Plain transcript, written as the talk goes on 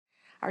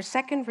Our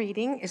second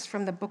reading is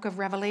from the book of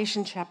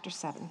Revelation, chapter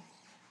 7.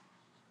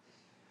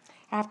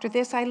 After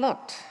this I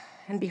looked,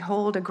 and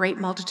behold, a great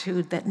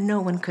multitude that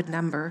no one could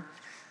number,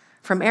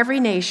 from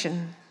every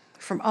nation,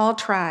 from all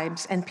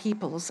tribes and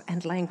peoples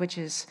and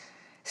languages,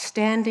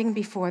 standing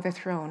before the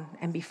throne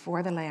and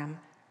before the Lamb,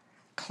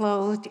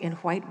 clothed in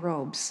white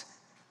robes,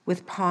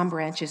 with palm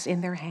branches in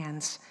their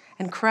hands,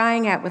 and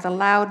crying out with a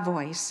loud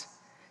voice,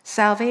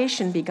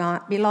 "Salvation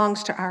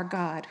belongs to our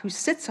God, who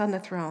sits on the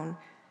throne,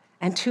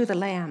 and to the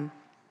Lamb."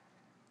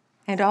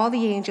 And all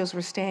the angels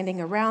were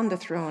standing around the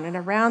throne and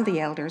around the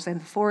elders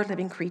and the four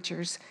living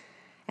creatures,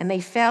 and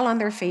they fell on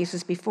their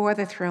faces before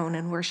the throne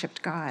and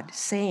worshiped God,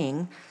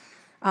 saying,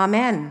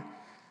 "Amen.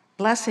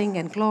 Blessing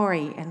and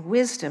glory and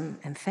wisdom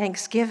and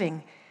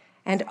thanksgiving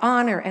and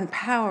honor and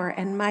power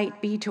and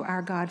might be to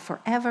our God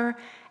forever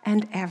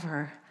and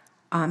ever.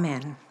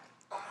 Amen."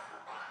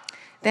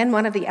 Then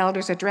one of the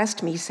elders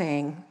addressed me,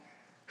 saying,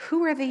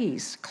 "Who are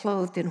these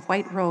clothed in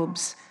white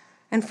robes,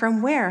 and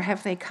from where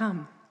have they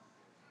come?"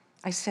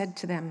 I said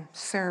to them,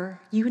 "Sir,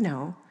 you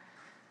know."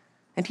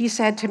 And he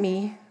said to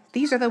me,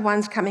 "These are the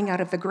ones coming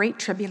out of the great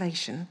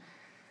tribulation.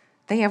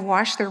 They have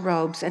washed their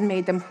robes and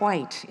made them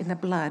white in the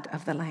blood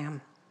of the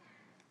Lamb.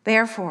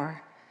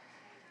 Therefore,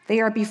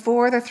 they are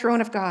before the throne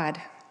of God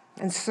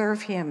and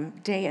serve him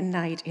day and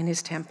night in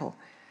his temple.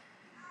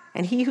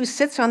 And he who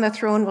sits on the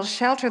throne will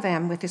shelter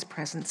them with his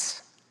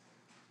presence.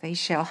 They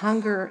shall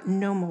hunger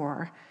no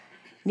more,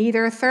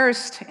 neither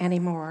thirst any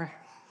more.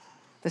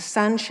 The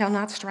sun shall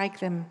not strike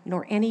them,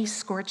 nor any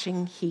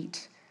scorching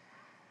heat.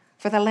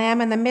 For the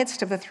Lamb in the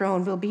midst of the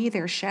throne will be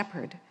their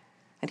shepherd,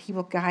 and he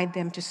will guide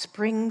them to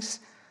springs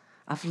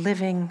of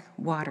living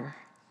water.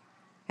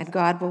 And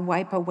God will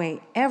wipe away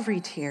every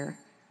tear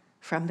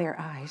from their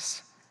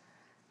eyes."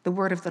 The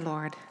word of the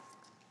Lord.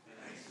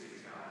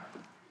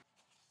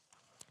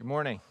 Good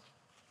morning.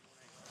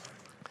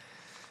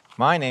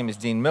 My name is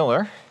Dean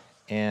Miller,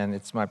 and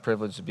it's my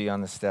privilege to be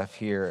on the staff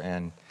here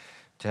and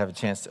to have a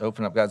chance to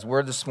open up God's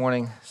Word this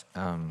morning.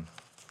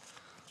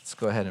 Let's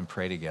go ahead and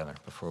pray together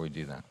before we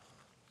do that.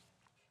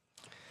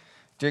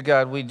 Dear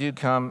God, we do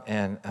come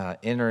and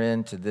enter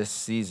into this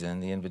season,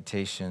 the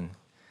invitation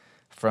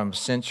from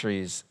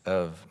centuries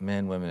of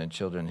men, women, and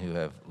children who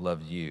have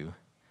loved you,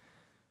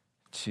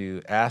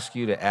 to ask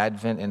you to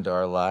advent into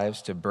our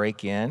lives, to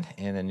break in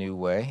a new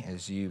way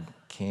as you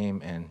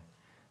came and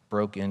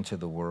broke into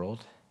the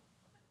world.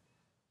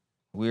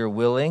 We are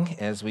willing,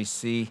 as we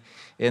see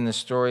in the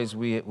stories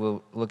we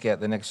will look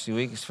at the next few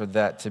weeks, for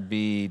that to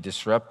be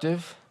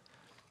disruptive,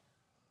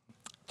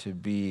 to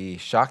be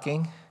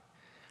shocking,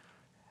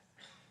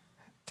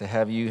 to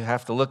have you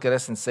have to look at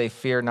us and say,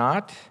 "Fear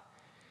not,"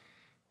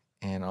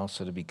 and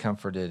also to be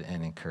comforted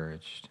and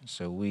encouraged.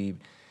 So we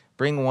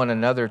bring one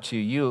another to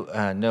you,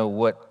 know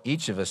what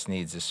each of us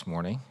needs this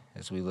morning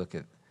as we look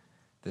at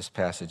this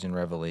passage in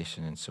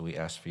Revelation, and so we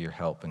ask for your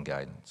help and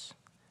guidance.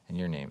 In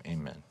your name,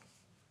 amen.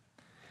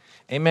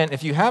 Amen.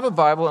 If you have a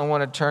Bible and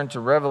want to turn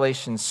to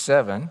Revelation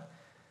 7,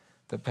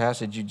 the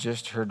passage you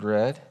just heard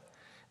read,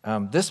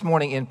 this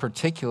morning in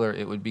particular,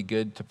 it would be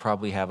good to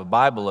probably have a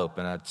Bible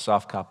open, a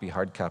soft copy,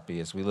 hard copy,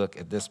 as we look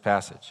at this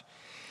passage.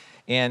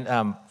 And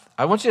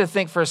I want you to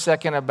think for a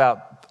second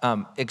about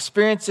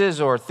experiences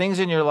or things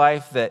in your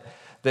life that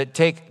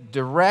take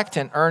direct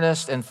and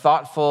earnest and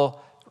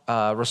thoughtful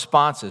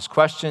responses,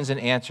 questions and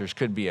answers.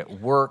 Could be at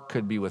work,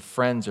 could be with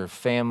friends or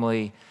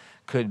family,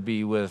 could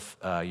be with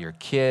your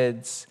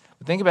kids.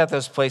 Think about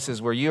those places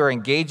where you are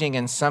engaging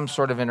in some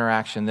sort of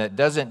interaction that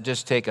doesn't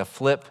just take a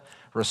flip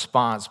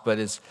response, but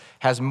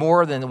has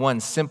more than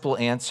one simple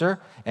answer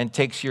and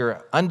takes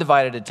your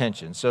undivided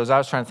attention. So as I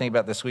was trying to think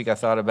about this week, I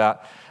thought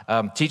about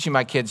teaching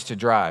my kids to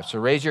drive. So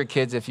raise your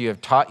kids if you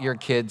have taught your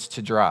kids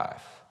to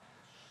drive.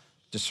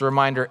 Just a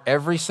reminder,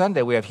 every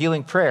Sunday we have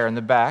healing prayer in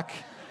the back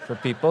for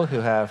people who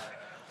have.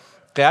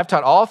 Okay, I've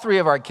taught all three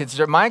of our kids.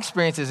 My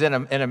experience is in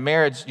a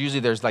marriage, usually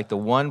there's like the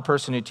one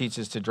person who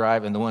teaches to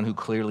drive and the one who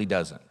clearly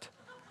doesn't.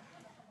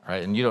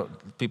 Right? And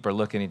people are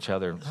looking at each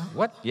other,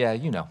 "What? Yeah,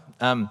 you know."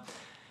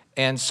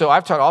 And so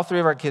I've taught all three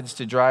of our kids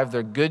to drive.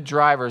 They're good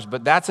drivers,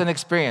 but that's an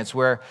experience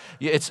where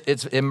it's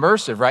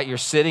immersive, right? You're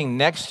sitting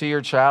next to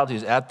your child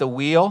who's at the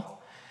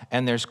wheel,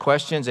 and there's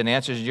questions and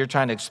answers, and you're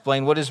trying to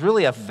explain what is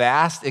really a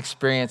vast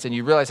experience, and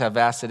you realize how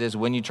vast it is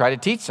when you try to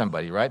teach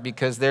somebody, right?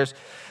 Because there's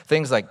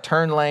things like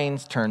turn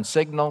lanes, turn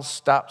signals,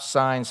 stop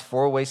signs,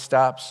 four-way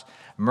stops,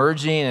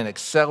 merging and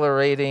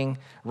accelerating,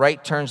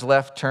 right turns,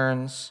 left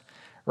turns,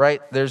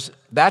 right?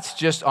 That's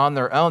just on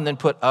their own. Then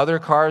put other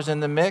cars in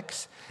the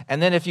mix. And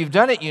then if you've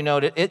done it, you know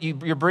that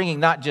you're bringing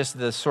not just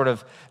the sort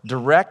of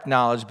direct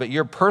knowledge, but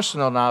your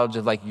personal knowledge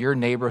of like your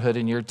neighborhood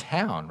and your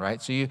town,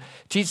 right? So you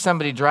teach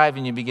somebody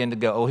driving, you begin to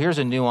go, "Oh, here's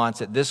a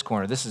nuance at this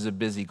corner. This is a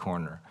busy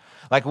corner."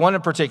 Like one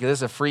in particular, this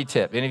is a free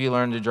tip. Any of you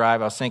learned to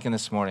drive? I was thinking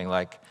this morning,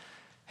 like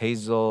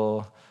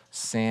Hazel,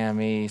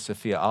 Sammy,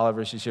 Sophia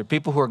Oliver, she's here.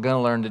 People who are going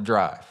to learn to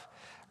drive,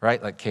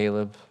 right? Like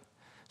Caleb.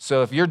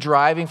 So if you're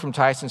driving from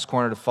Tyson's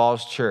Corner to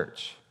Falls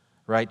Church,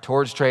 right,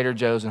 towards Trader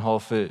Joe's and Whole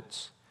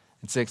Foods,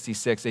 in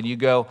 66. And you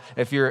go,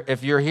 if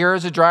you're here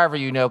as a driver,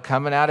 you know,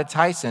 coming out of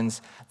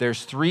Tyson's,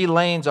 there's 3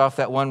 lanes off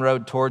that one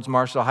road towards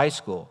Marshall High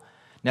School.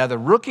 Now, the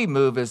rookie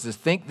move is to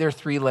think they're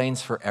 3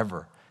 lanes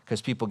forever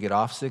because people get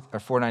off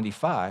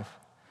 495,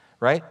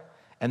 right?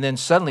 And then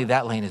suddenly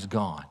that lane is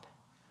gone,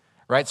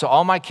 right? So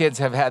all my kids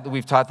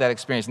we've taught that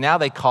experience. Now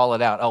they call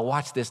it out. Oh,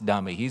 watch this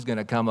dummy. He's going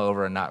to come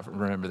over and not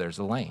remember there's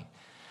a lane,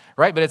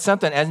 right? But it's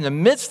something, and in the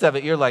midst of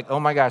it, you're like, oh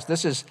my gosh,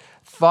 this is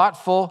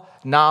thoughtful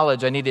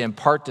knowledge I need to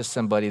impart to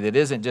somebody that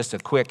isn't just a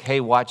quick, hey,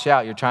 watch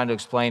out. You're trying to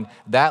explain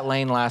that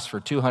lane lasts for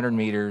 200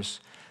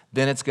 meters,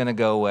 then it's going to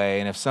go away.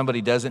 And if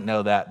somebody doesn't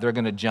know that, they're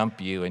going to jump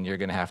you and you're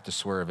going to have to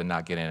swerve and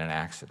not get in an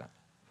accident.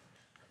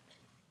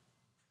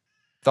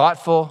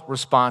 Thoughtful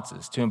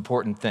responses to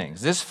important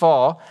things. This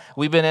fall,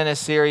 we've been in a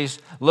series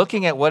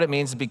looking at what it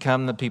means to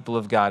become the people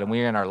of God, and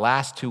we're in our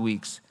last 2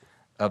 weeks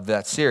of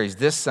that series,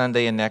 this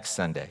Sunday and next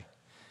Sunday.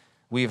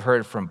 We've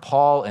heard from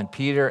Paul and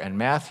Peter and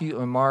Matthew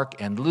and Mark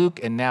and Luke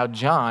and now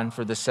John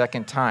for the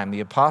second time, the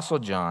Apostle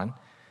John.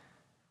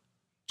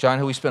 John,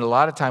 who we spent a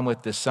lot of time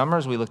with this summer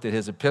as we looked at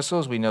his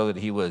epistles. We know that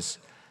he was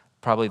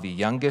probably the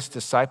youngest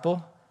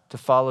disciple to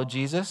follow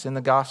Jesus in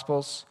the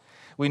Gospels.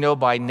 We know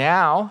by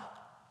now,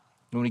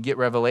 when we get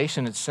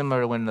Revelation, it's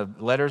similar to when the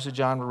letters of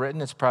John were written.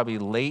 It's probably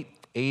late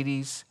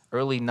 80s,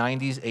 early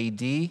 90s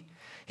AD.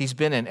 He's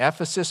been in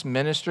Ephesus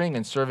ministering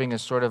and serving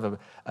as sort of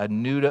a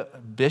new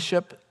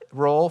bishop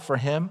role for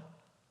him.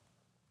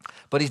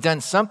 But he's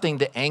done something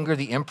to anger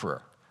the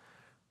emperor.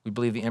 We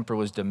believe the emperor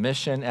was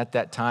Domitian at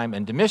that time,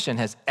 and Domitian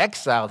has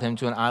exiled him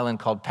to an island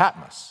called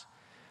Patmos,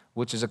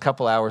 which is a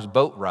couple hours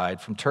boat ride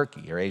from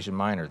Turkey, or Asia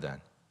Minor then.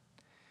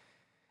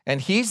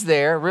 And he's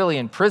there really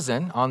in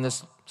prison on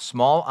this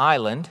small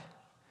island.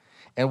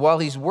 And while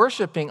he's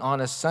worshiping on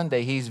a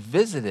Sunday, he's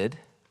visited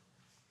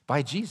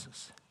by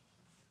Jesus.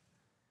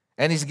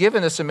 And he's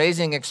given this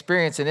amazing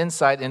experience and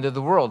insight into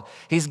the world.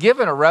 He's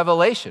given a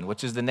revelation,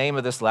 which is the name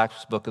of this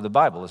last book of the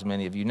Bible, as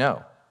many of you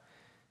know.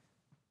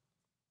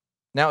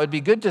 Now, it'd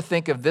be good to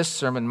think of this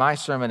sermon, my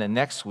sermon, and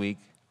next week,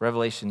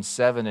 Revelation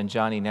 7, and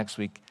Johnny next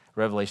week,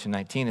 Revelation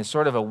 19, as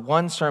sort of a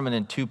one sermon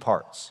in 2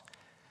 parts.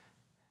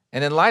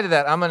 And in light of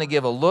that, I'm going to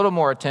give a little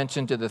more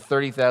attention to the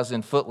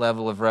 30,000-foot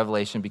level of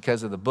Revelation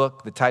because of the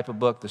book, the type of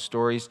book, the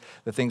stories,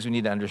 the things we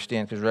need to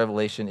understand, because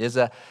Revelation is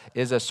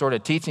a sort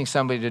of teaching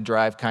somebody to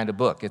drive kind of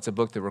book. It's a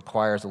book that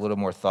requires a little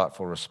more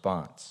thoughtful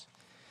response.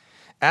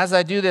 As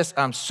I do this,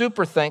 I'm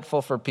super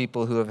thankful for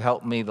people who have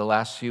helped me the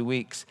last few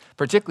weeks,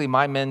 particularly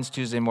my Men's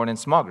Tuesday morning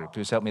small group,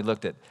 who's helped me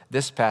look at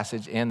this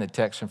passage and the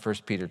text from 1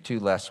 Peter 2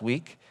 last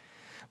week.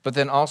 But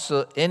then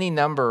also any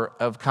number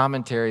of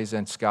commentaries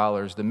and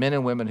scholars, the men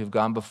and women who've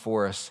gone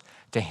before us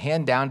to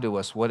hand down to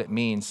us what it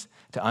means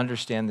to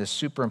understand this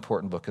super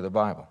important book of the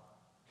Bible.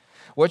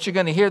 What you're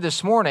going to hear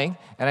this morning,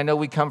 and I know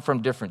we come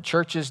from different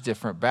churches,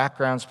 different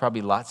backgrounds,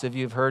 probably lots of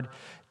you have heard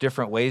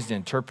different ways to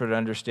interpret and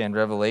understand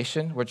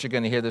Revelation. What you're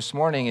going to hear this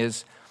morning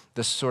is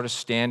the sort of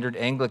standard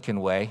Anglican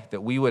way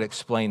that we would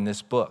explain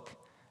this book.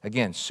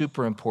 Again,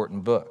 super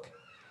important book.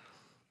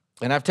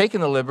 And I've taken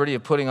the liberty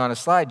of putting on a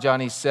slide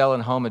Johnny's cell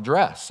and home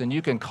address. And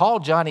you can call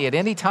Johnny at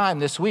any time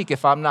this week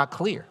if I'm not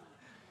clear.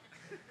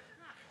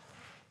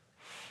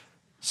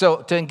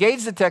 So to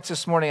engage the text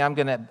this morning, I'm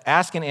going to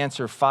ask and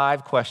answer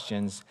 5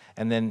 questions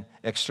and then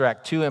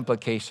extract 2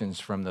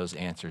 implications from those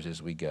answers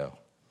as we go.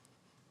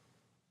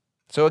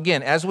 So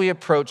again, as we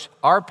approach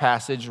our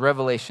passage,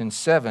 Revelation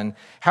 7,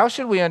 how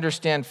should we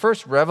understand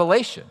first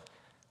Revelation,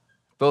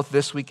 both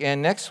this week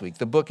and next week,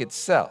 the book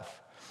itself?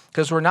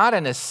 Because we're not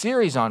in a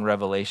series on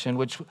Revelation,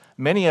 which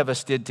many of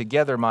us did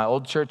together, my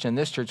old church and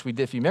this church.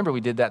 If you remember,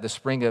 we did that the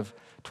spring of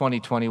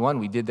 2021.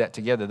 We did that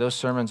together. Those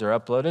sermons are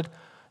uploaded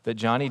that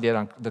Johnny did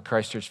on the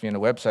Christ Church Vienna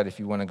website if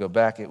you want to go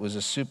back. It was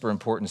a super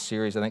important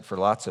series, I think, for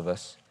lots of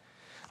us.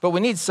 But we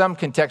need some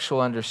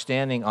contextual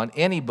understanding on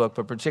any book,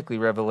 but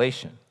particularly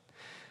Revelation.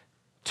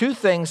 2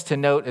 things to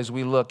note as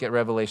we look at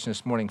Revelation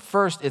this morning.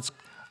 First, it's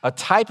a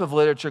type of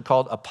literature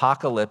called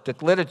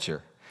apocalyptic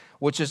literature,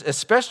 which is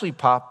especially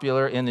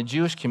popular in the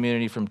Jewish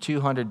community from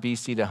 200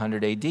 BC to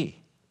 100 AD.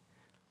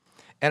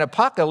 And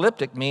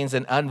apocalyptic means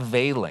an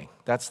unveiling.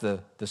 That's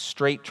the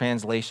straight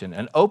translation,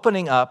 an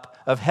opening up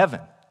of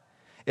heaven.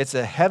 It's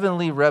a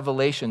heavenly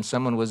revelation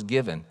someone was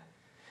given.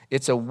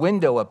 It's a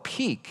window, a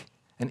peek,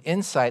 an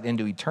insight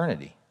into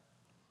eternity.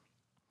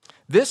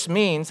 This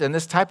means, in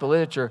this type of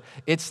literature,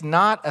 it's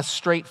not a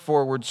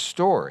straightforward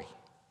story.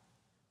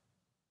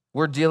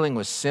 We're dealing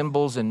with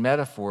symbols and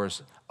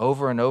metaphors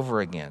over and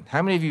over again.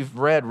 How many of you have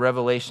read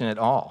Revelation at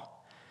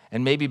all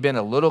and maybe been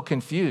a little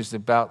confused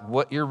about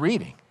what you're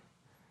reading?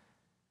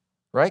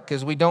 Right?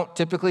 Because we don't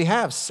typically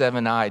have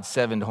 7-eyed,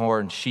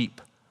 7-horned sheep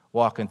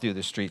walking through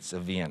the streets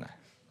of Vienna.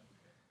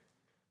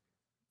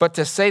 But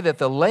to say that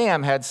the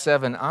Lamb had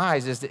 7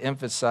 eyes is to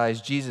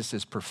emphasize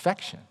Jesus'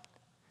 perfection,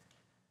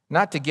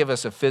 not to give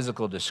us a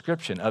physical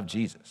description of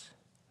Jesus.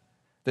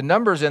 The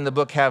numbers in the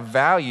book have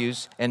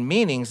values and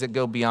meanings that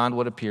go beyond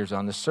what appears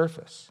on the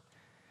surface.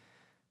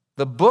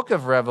 The book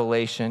of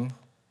Revelation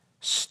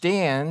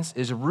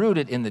is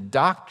rooted in the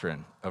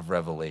doctrine of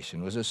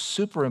revelation. It was a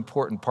super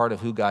important part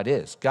of who God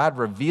is. God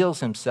reveals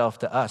himself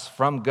to us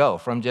from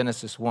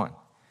Genesis 1.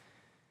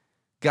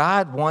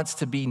 God wants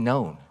to be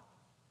known.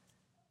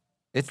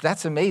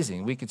 That's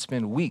amazing. We could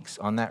spend weeks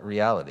on that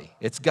reality.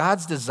 It's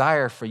God's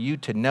desire for you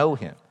to know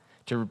him,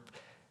 to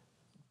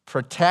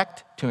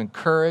protect, to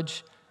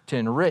encourage, to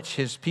enrich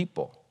his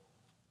people.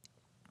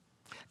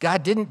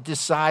 God didn't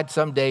decide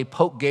someday,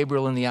 poke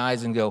Gabriel in the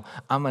eyes and go,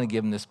 I'm going to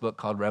give him this book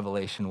called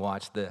Revelation,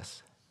 watch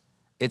this.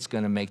 It's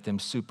going to make them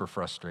super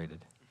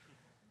frustrated.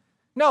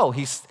 No,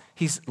 he's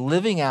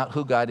living out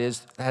who God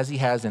is as he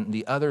has in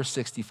the other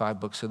 65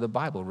 books of the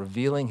Bible,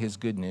 revealing his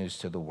good news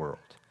to the world.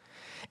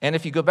 And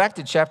if you go back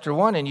to chapter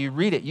 1 and you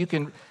read it,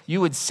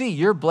 you would see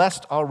you're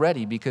blessed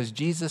already, because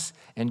Jesus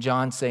and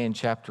John say in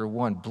chapter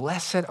 1,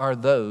 blessed are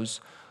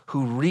those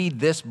who read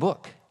this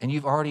book. And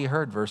you've already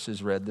heard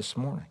verses read this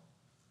morning.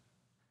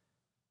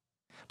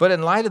 But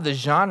in light of the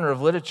genre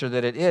of literature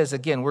that it is,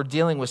 again, we're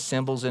dealing with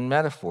symbols and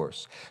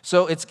metaphors.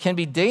 So it can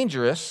be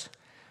dangerous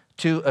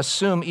to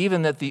assume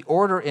even that the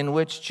order in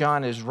which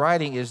John is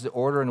writing is the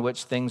order in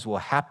which things will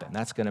happen.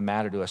 That's going to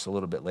matter to us a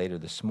little bit later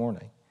this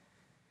morning.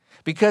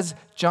 Because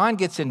John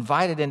gets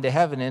invited into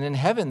heaven, and in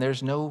heaven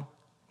there's no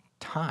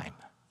time.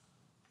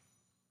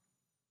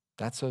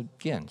 That's,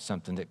 again,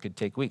 something that could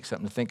take weeks,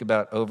 something to think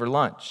about over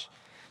lunch.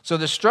 So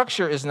the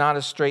structure is not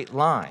a straight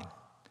line.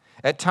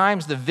 At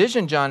times, the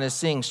vision John is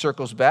seeing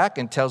circles back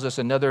and tells us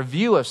another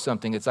view of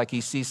something. It's like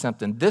he sees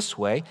something this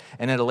way,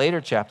 and in a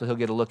later chapter, he'll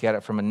get a look at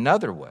it from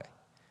another way.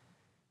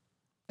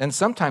 And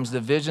sometimes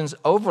the visions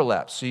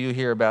overlap. So you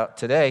hear about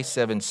today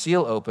 7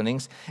 seal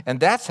openings, and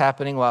that's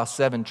happening while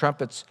 7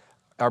 trumpets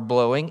are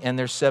blowing, and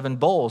there's 7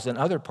 bowls in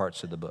other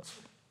parts of the book.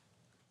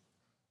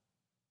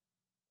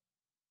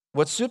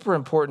 What's super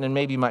important and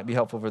maybe might be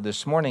helpful for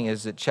this morning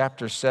is that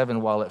chapter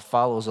 7, while it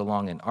follows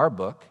along in our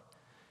book,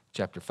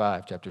 chapter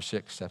 5, chapter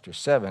 6, chapter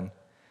 7.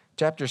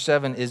 Chapter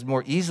 7 is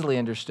more easily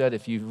understood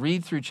if you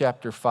read through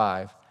chapter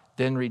 5,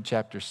 then read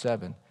chapter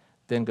 7,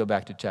 then go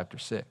back to chapter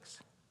 6.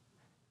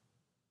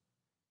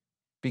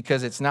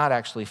 Because it's not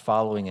actually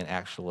following in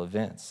actual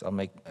events.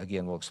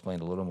 We'll explain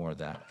a little more of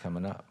that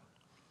coming up.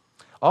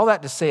 All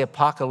that to say,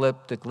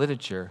 apocalyptic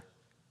literature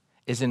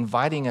is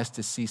inviting us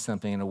to see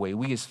something in a way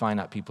we as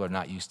finite people are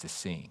not used to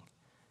seeing,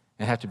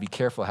 and have to be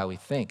careful how we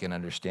think and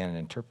understand and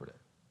interpret it.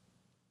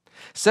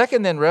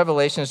 Second, then,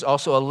 Revelation is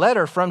also a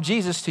letter from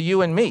Jesus to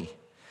you and me.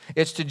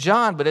 It's to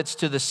John, but it's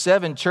to the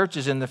 7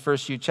 churches in the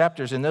first few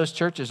chapters, and those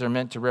churches are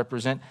meant to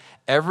represent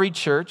every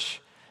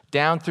church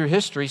down through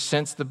history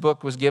since the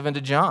book was given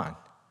to John.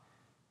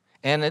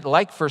 And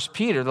like 1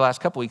 Peter, the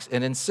last couple weeks,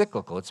 an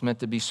encyclical. It's meant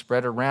to be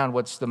spread around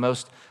what's the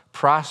most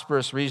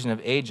prosperous region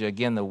of Asia,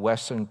 again, the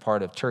western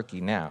part of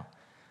Turkey now.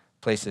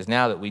 Places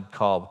now that we'd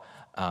call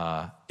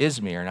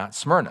Izmir, not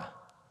Smyrna.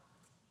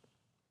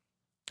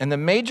 And the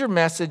major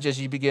message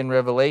as you begin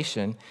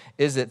Revelation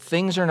is that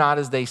things are not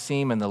as they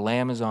seem and the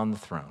Lamb is on the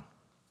throne.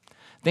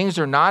 Things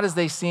are not as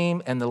they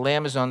seem and the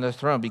Lamb is on the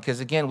throne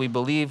because, again, we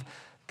believe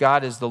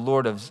God is the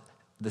Lord of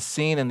the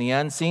seen and the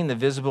unseen, the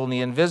visible and the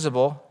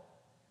invisible.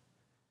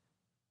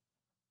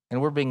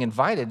 And we're being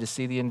invited to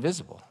see the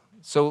invisible.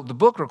 So the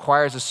book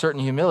requires a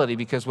certain humility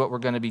because what we're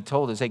going to be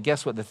told is, hey,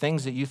 guess what? The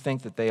things that you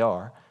think that they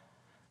are,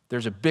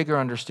 there's a bigger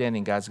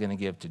understanding God's going to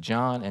give to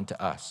John and to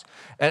us.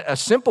 A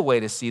simple way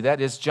to see that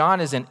is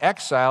John is in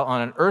exile on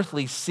an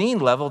earthly seen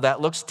level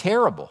that looks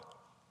terrible.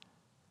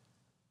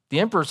 The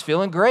emperor's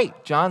feeling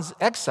great. John's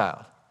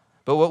exiled.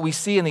 But what we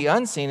see in the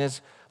unseen is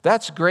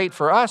that's great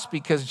for us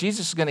because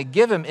Jesus is going to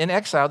give him in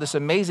exile this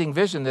amazing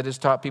vision that has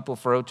taught people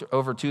for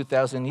over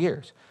 2,000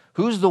 years.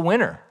 Who's the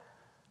winner?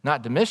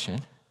 Not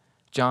Domitian,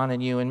 John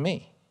and you and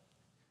me.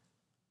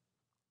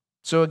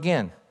 So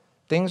again,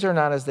 things are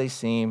not as they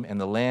seem,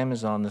 and the Lamb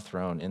is on the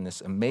throne in this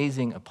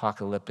amazing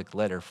apocalyptic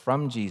letter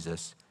from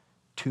Jesus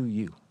to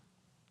you.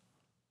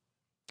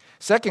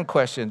 Second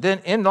question, then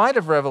in light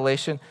of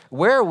Revelation,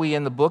 where are we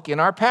in the book in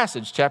our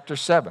passage, chapter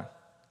 7?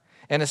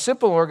 And a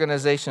simple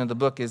organization of the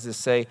book is to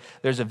say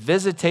there's a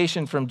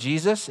visitation from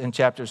Jesus in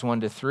chapters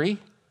 1 to 3,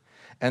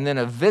 and then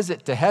a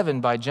visit to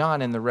heaven by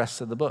John in the rest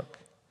of the book.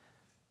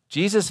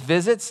 Jesus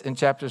visits in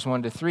chapters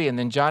 1 to 3, and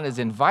then John is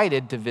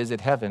invited to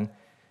visit heaven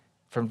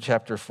from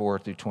chapter 4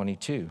 through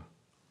 22.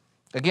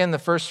 Again, the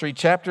first 3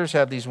 chapters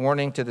have these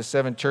warning to the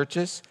 7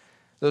 churches.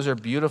 Those are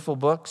beautiful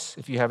books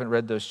if you haven't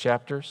read those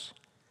chapters.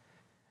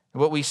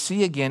 And what we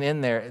see again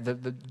in there,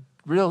 the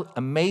real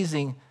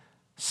amazing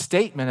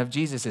statement of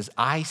Jesus is,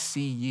 I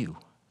see you,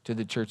 to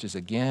the churches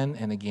again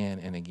and again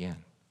and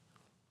again.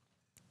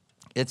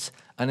 It's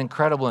an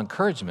incredible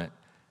encouragement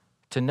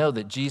to know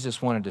that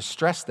Jesus wanted to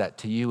stress that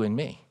to you and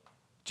me.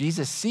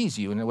 Jesus sees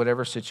you in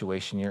whatever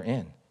situation you're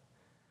in.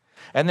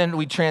 And then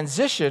we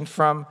transition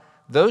from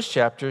those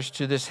chapters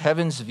to this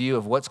heaven's view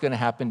of what's going to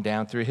happen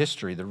down through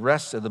history. The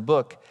rest of the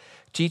book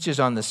teaches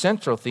on the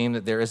central theme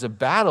that there is a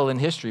battle in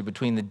history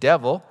between the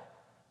devil,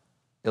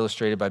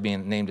 illustrated by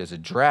being named as a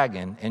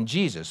dragon, and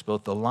Jesus,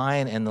 both the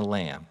lion and the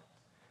lamb,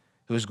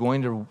 who is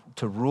going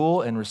to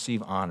rule and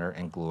receive honor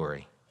and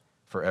glory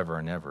forever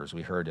and ever, as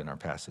we heard in our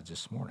passage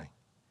this morning.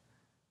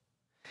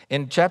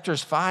 In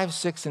chapters 5,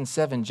 6, and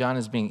 7, John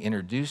is being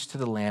introduced to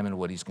the Lamb and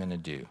what he's going to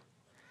do,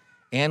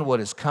 and what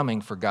is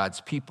coming for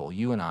God's people,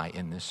 you and I,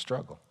 in this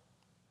struggle.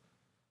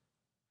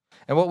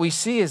 And what we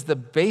see is the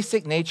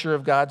basic nature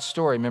of God's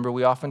story. Remember,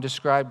 we often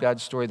describe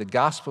God's story, the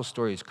gospel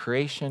story, as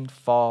creation,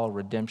 fall,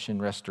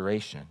 redemption,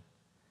 restoration.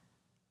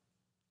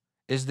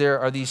 There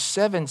are these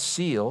 7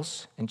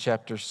 seals in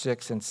chapter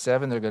 6 and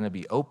 7. They're going to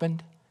be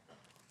opened,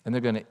 and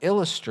they're going to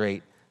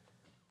illustrate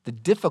the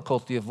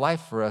difficulty of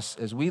life for us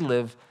as we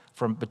live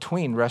from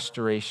between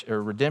restoration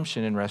or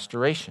redemption and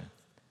restoration.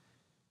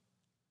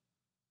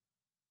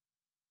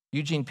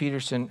 Eugene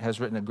Peterson has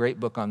written a great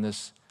book on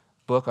this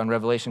book on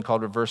Revelation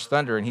called Reverse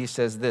Thunder, and he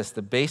says this: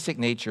 the basic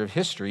nature of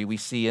history we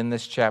see in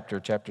this chapter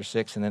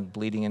 6, and then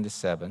bleeding into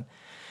 7,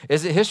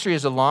 is that history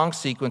is a long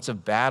sequence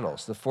of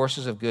battles. The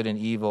forces of good and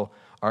evil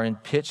are in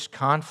pitched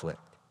conflict.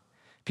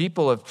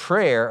 People of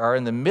prayer are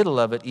in the middle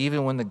of it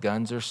even when the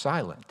guns are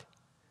silent.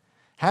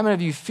 How many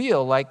of you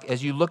feel like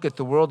as you look at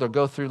the world or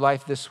go through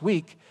life this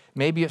week,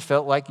 maybe it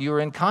felt like you were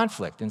in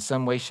conflict in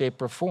some way,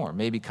 shape, or form?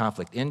 Maybe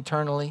conflict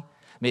internally,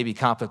 maybe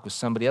conflict with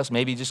somebody else,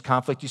 maybe just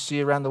conflict you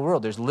see around the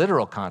world. There's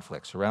literal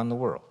conflicts around the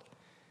world.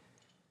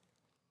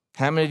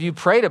 How many of you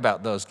prayed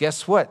about those?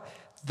 Guess what?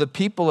 The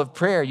people of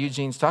prayer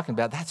Eugene's talking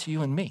about, that's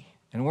you and me.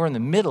 And we're in the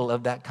middle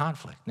of that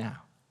conflict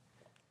now.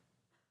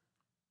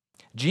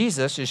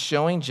 Jesus is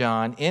showing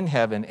John in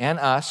heaven and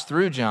us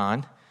through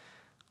John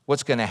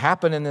what's going to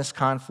happen in this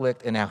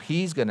conflict and how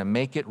he's going to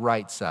make it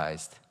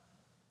right-sized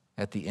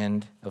at the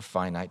end of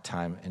finite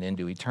time and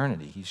into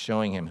eternity. He's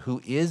showing him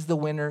who is the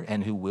winner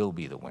and who will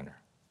be the winner.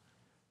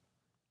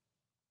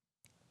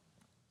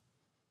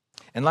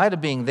 In light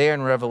of being there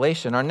in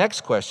Revelation, our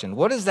next question,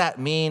 what does that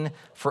mean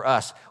for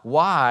us?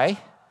 Why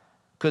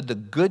could the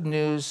good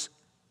news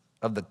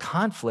of the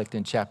conflict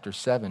in chapter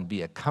 7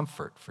 be a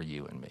comfort for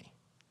you and me?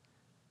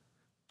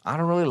 I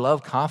don't really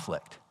love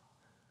conflict.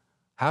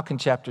 How can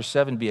chapter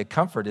 7 be a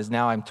comfort as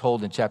now I'm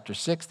told in chapter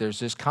 6 there's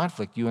this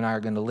conflict you and I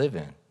are going to live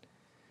in?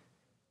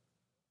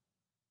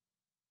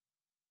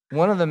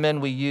 One of the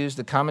men we used,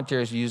 the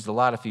commentaries we used a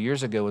lot a few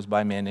years ago, was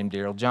by a man named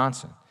Darrell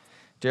Johnson.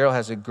 Darrell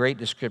has a great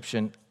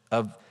description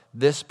of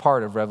this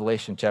part of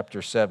Revelation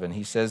chapter 7.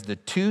 He says the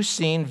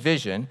two-scene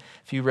vision,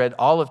 if you read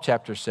all of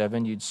chapter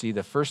 7, you'd see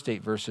the first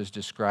 8 verses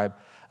describe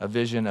a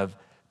vision of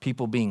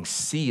people being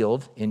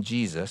sealed in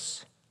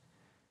Jesus.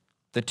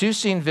 The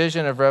two-scene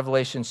vision of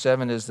Revelation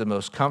 7 is the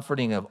most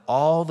comforting of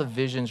all the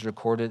visions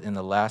recorded in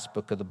the last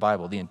book of the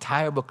Bible, the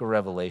entire book of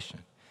Revelation.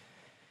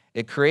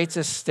 It creates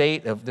a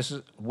state of this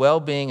is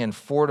well-being and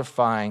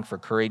fortifying for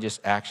courageous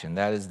action.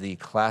 That is the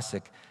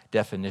classic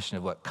definition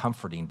of what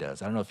comforting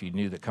does. I don't know if you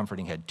knew that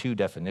comforting had 2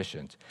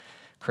 definitions.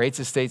 Creates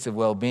a state of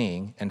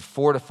well-being and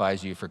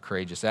fortifies you for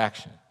courageous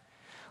action.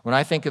 When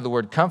I think of the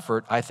word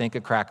comfort, I think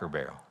of Cracker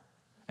Barrel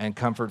and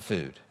comfort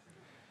food.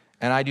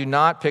 And I do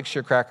not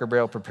picture Cracker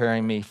Barrel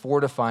preparing me,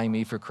 fortifying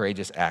me for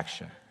courageous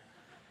action.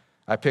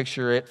 I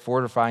picture it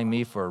fortifying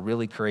me for a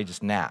really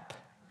courageous nap.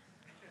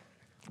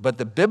 But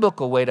the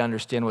biblical way to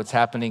understand what's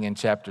happening in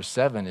chapter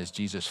 7 is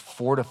Jesus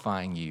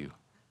fortifying you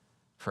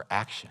for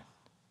action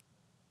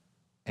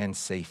and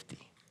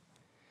safety.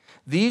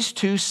 These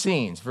 2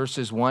 scenes,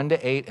 verses 1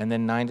 to 8 and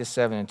then 9 to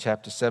 7 in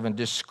chapter 7,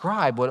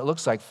 describe what it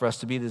looks like for us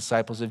to be the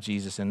disciples of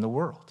Jesus in the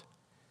world.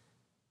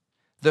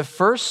 The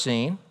first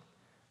scene,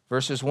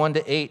 verses 1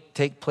 to 8,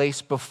 take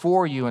place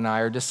before you and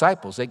I are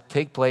disciples. They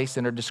take place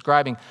and are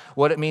describing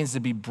what it means to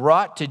be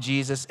brought to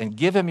Jesus and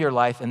give him your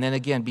life and then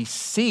again be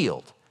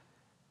sealed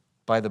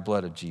by the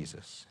blood of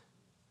Jesus.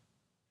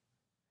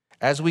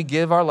 As we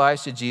give our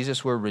lives to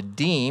Jesus, we're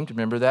redeemed.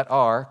 Remember that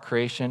R,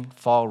 creation,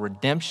 fall,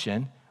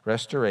 redemption,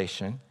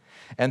 restoration,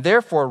 and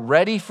therefore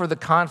ready for the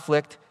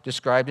conflict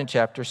described in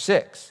chapter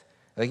 6.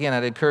 Again,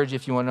 I'd encourage you,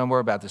 if you want to know more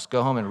about this,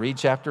 go home and read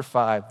chapter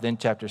 5, then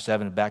chapter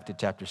 7, and back to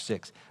chapter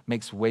 6.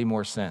 Makes way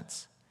more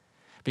sense.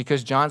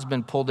 Because John's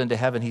been pulled into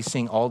heaven, he's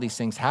seeing all these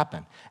things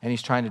happen, and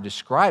he's trying to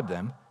describe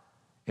them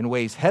in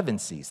ways heaven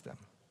sees them.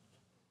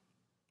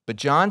 But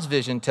John's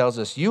vision tells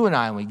us you and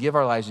I, when we give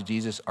our lives to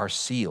Jesus, are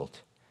sealed.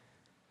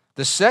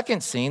 The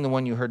second scene, the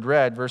one you heard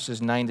read,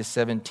 verses 9 to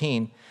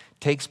 17,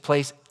 takes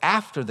place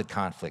after the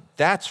conflict.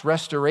 That's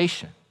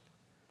restoration.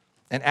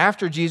 And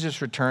after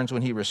Jesus returns,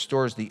 when he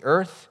restores the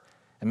earth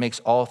and makes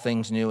all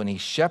things new, and he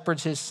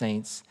shepherds his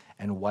saints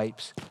and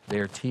wipes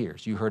their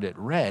tears. You heard it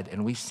read,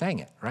 and we sang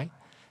it, right?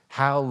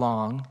 How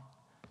long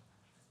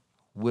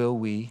will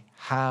we,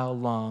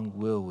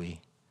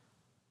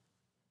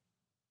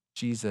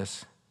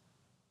 Jesus,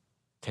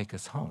 take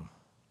us home?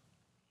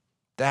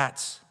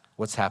 That's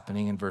what's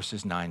happening in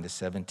verses 9 to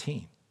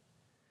 17.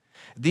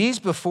 These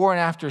before and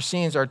after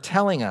scenes are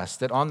telling us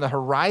that on the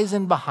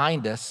horizon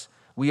behind us,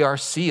 we are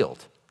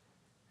sealed.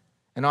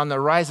 And on the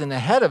horizon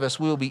ahead of us,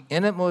 we will be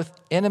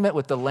intimate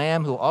with the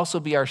Lamb who will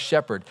also be our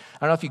shepherd. I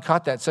don't know if you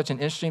caught that, such an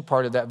interesting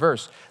part of that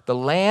verse. The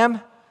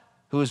Lamb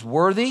who is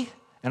worthy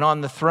and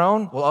on the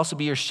throne will also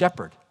be your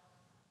shepherd.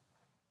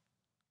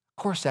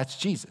 Of course, that's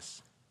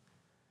Jesus.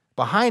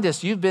 Behind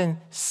us, you've been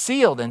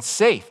sealed and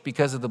safe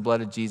because of the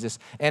blood of Jesus.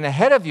 And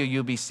ahead of you,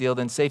 you'll be sealed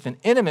and safe and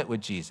intimate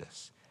with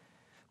Jesus.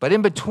 But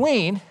in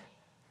between,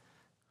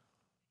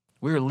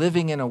 we're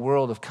living in a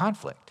world of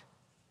conflict.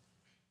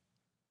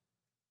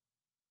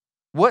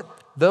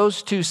 What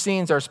those two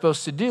scenes are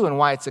supposed to do and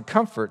why it's a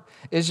comfort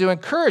is to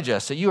encourage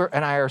us that you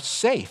and I are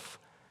safe.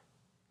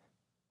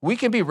 We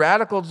can be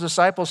radical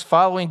disciples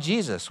following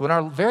Jesus when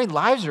our very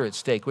lives are at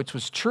stake, which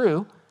was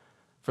true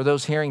for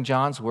those hearing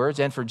John's words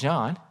and for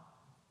John.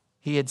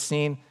 He had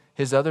seen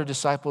his other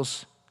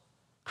disciples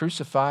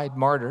crucified,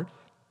 martyred.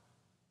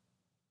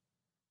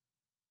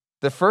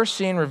 The first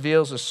scene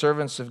reveals the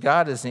servants of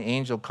God as the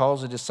angel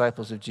calls the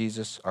disciples of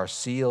Jesus are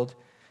sealed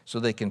so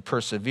they can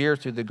persevere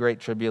through the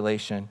great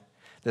tribulation.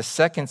 The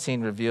second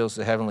scene reveals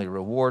the heavenly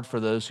reward for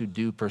those who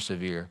do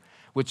persevere,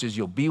 which is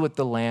you'll be with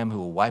the Lamb who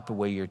will wipe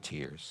away your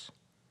tears.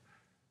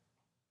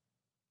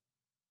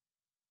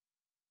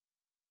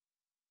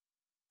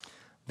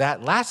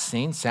 That last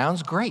scene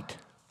sounds great.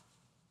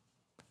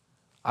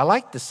 I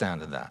like the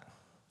sound of that.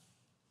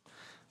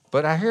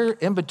 But I hear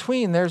in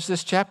between there's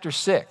this chapter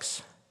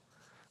 6,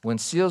 when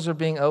seals are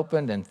being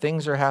opened and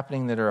things are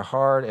happening that are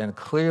hard, and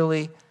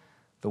clearly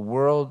the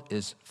world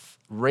is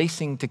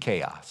racing to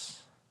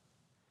chaos.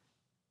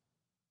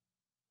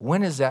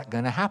 When is that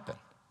going to happen?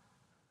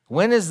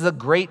 When is the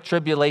great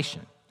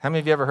tribulation? How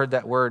many of you ever heard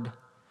that word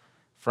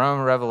from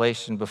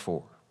Revelation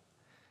before?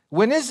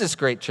 When is this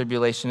great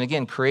tribulation?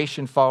 Again,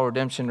 creation, fall,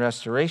 redemption,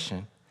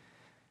 restoration.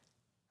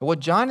 What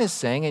John is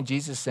saying and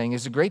Jesus is saying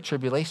is the great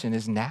tribulation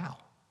is now.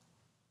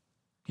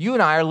 You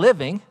and I are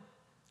living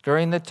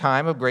during the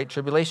time of great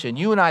tribulation.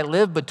 You and I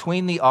live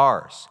between the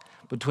R's,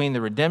 between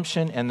the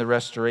redemption and the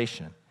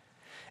restoration.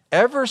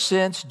 Ever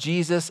since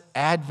Jesus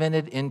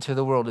advented into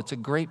the world, it's a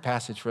great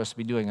passage for us to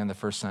be doing on the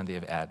first Sunday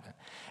of Advent.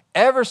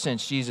 Ever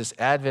since Jesus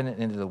advented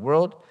into the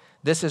world,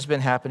 this has been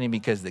happening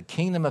because the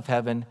kingdom of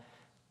heaven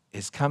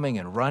is coming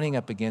and running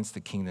up against the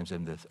kingdoms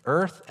of this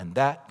earth, and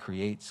that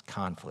creates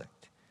conflict.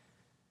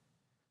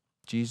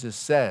 Jesus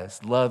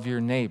says, love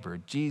your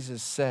neighbor.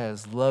 Jesus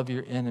says, love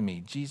your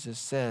enemy. Jesus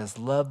says,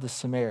 love the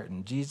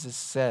Samaritan. Jesus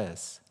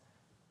says,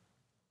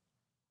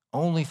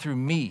 only through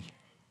me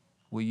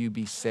will you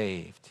be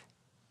saved.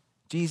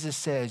 Jesus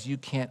says you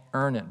can't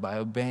earn it by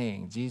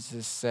obeying.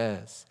 Jesus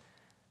says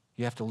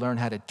you have to learn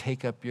how to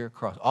take up your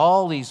cross.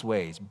 All these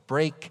ways,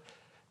 break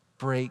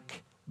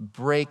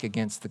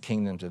against the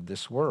kingdoms of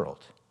this world.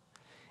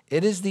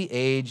 It is the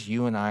age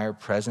you and I are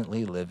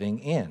presently living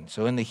in.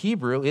 So in the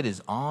Hebrew, it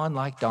is on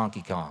like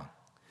Donkey Kong.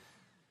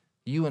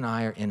 You and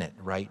I are in it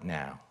right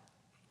now.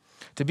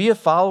 To be a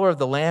follower of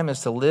the Lamb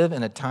is to live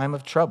in a time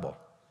of trouble.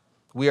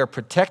 We are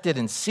protected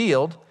and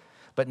sealed,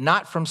 but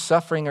not from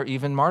suffering or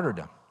even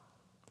martyrdom.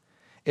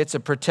 It's a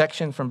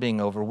protection from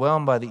being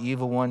overwhelmed by the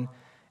evil one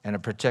and a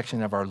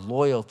protection of our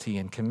loyalty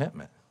and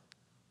commitment.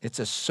 It's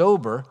a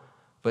sober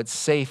but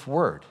safe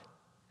word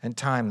and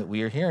time that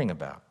we are hearing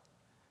about.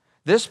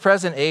 This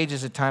present age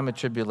is a time of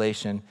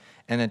tribulation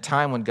and a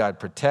time when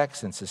God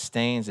protects and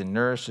sustains and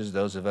nourishes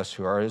those of us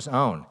who are his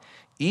own,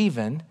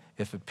 even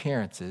if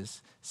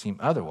appearances seem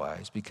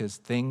otherwise, because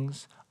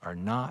things are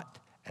not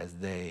as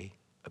they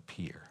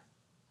appear.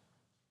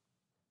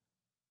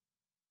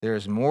 There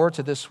is more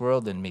to this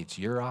world than meets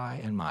your eye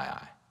and my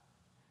eye.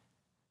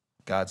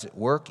 God's at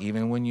work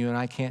even when you and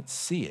I can't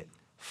see it,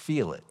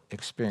 feel it,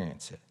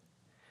 experience it.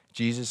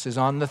 Jesus is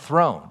on the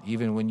throne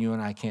even when you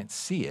and I can't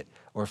see it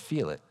or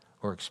feel it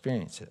or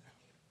experience it.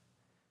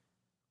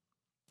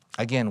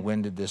 Again,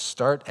 when did this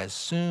start? As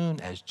soon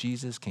as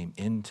Jesus came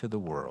into the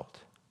world.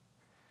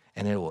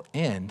 And it will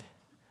end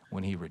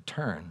when he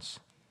returns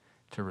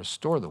to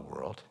restore the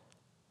world.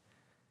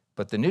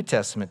 But the New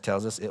Testament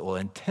tells us it will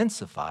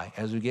intensify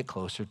as we get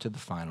closer to the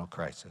final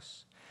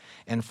crisis.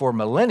 And for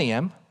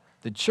millennium,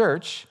 the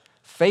church,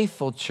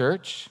 faithful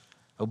church,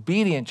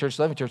 obedient church,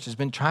 loving church, has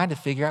been trying to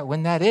figure out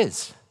when that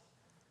is.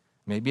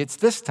 Maybe it's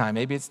this time,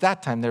 maybe it's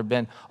that time. There have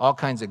been all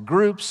kinds of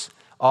groups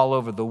all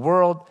over the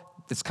world.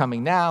 It's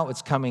coming now,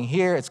 it's coming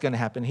here, it's going to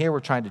happen here.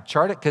 We're trying to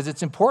chart it because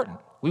it's important.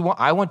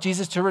 I want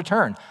Jesus to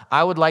return.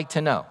 I would like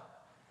to know.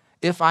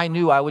 If I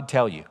knew, I would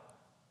tell you.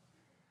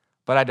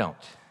 But I don't.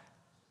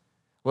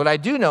 What I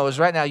do know is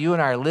right now you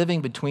and I are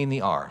living between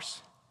the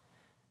R's.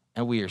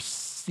 And we are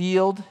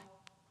sealed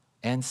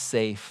and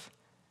safe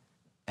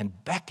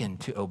and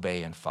beckoned to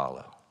obey and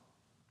follow.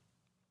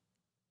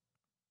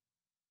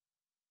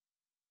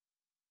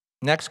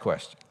 Next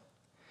question.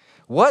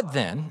 What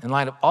then, in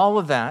light of all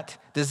of that,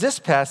 does this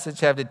passage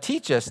have to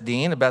teach us,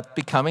 Dean, about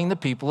becoming the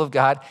people of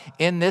God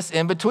in this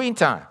in-between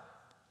time?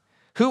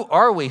 Who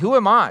are we? Who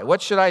am I?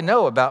 What should I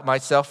know about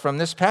myself from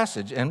this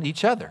passage and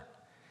each other?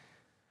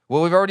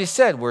 Well, we've already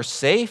said we're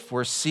safe,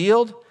 we're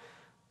sealed,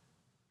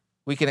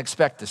 we can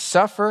expect to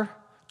suffer.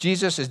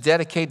 Jesus is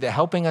dedicated to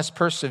helping us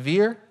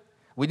persevere.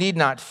 We need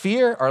not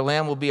fear, our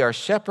Lamb will be our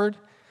shepherd.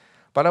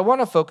 But I want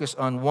to focus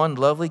on one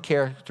lovely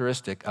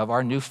characteristic of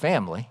our new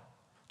family,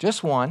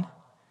 just one,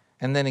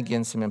 and then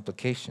again some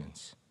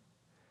implications.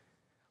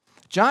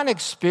 John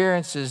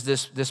experiences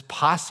this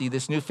posse,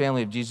 this new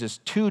family of Jesus,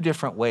 two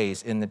different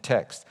ways in the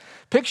text.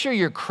 Picture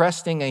you're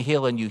cresting a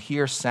hill and you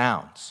hear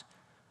sounds,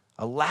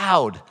 a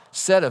loud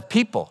set of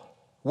people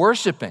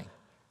worshiping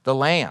the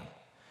Lamb.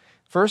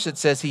 First it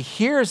says he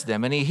hears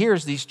them, and he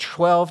hears these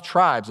 12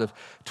 tribes of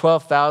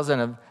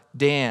 12,000 of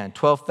Dan,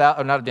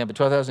 12,000, not of Dan, but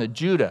 12,000 of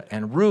Judah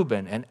and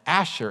Reuben and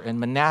Asher and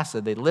Manasseh.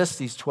 They list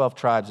these 12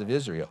 tribes of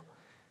Israel.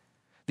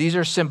 These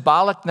are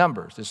symbolic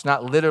numbers. It's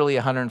not literally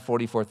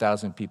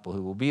 144,000 people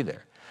who will be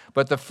there.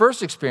 But the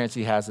first experience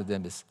he has of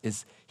them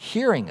is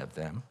hearing of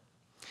them.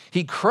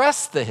 He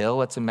crests the hill,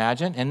 let's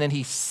imagine, and then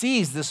he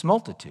sees this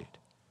multitude.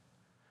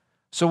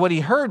 So what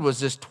he heard was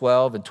this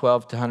 12 and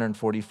 12 to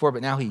 144,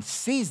 but now he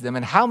sees them.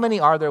 And how many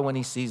are there when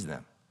he sees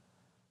them?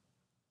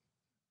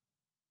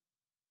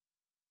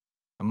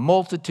 A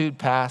multitude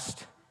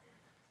past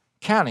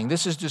counting.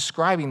 This is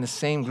describing the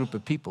same group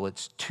of people.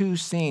 It's two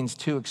scenes,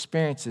 two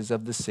experiences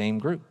of the same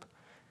group.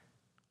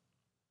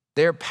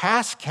 They're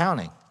past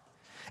counting.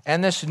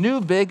 And this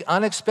new, big,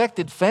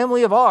 unexpected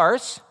family of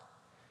ours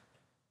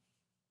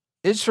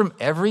is from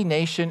every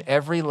nation,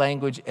 every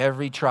language,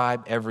 every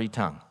tribe, every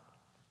tongue.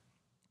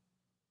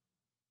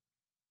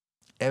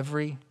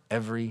 Every.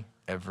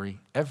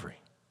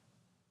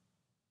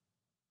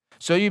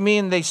 So you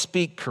mean they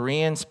speak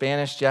Korean,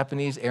 Spanish,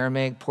 Japanese,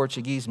 Aramaic,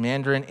 Portuguese,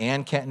 Mandarin,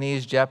 and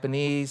Cantonese,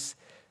 Japanese,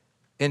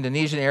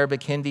 Indonesian,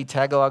 Arabic, Hindi,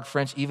 Tagalog,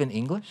 French, even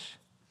English?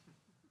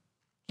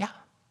 Yeah,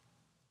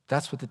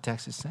 that's what the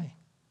text is saying.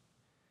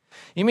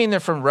 You mean they're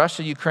from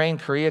Russia, Ukraine,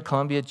 Korea,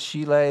 Colombia,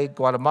 Chile,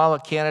 Guatemala,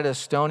 Canada,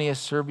 Estonia,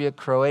 Serbia,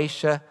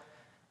 Croatia,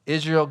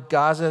 Israel,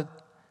 Gaza.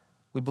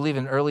 We believe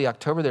in early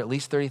October there are at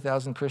least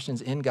 30,000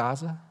 Christians in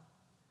Gaza.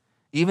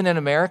 Even in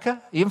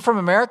America? Even from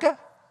America?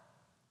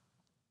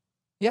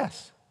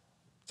 Yes,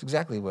 it's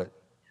exactly what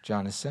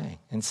John is saying.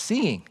 And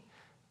seeing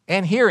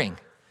and hearing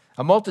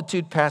a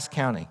multitude past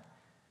counting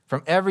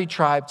from every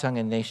tribe, tongue,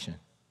 and nation.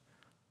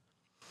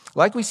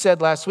 Like we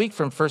said last week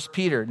from 1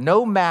 Peter,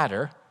 no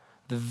matter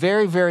the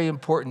very, very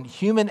important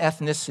human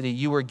ethnicity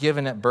you were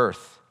given at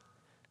birth,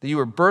 that you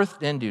were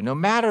birthed into, no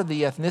matter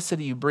the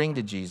ethnicity you bring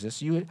to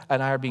Jesus, you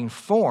and I are being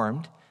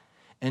formed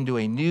into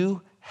a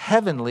new,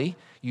 heavenly,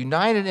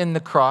 united in the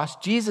cross,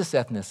 Jesus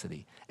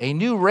ethnicity, a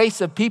new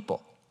race of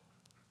people.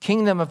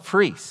 Kingdom of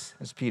priests,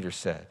 as Peter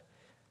said.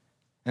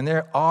 And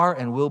there are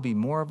and will be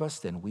more of us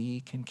than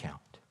we can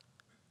count.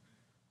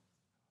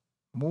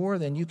 More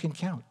than you can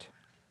count.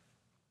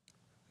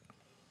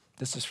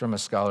 This is from a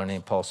scholar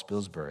named Paul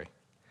Spilsbury.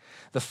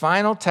 The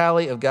final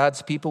tally of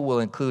God's people will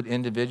include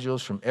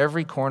individuals from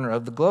every corner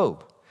of the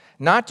globe,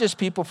 not just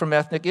people from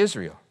ethnic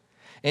Israel.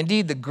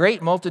 Indeed, the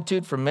great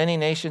multitude from many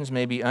nations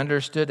may be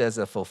understood as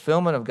a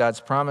fulfillment of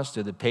God's promise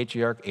to the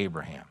patriarch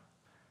Abraham.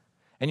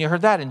 And you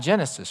heard that in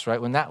Genesis, right,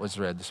 when that was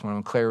read this morning,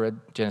 when Claire read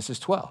Genesis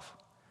 12.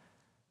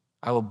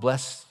 I will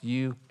bless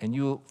you, and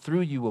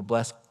through you will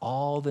bless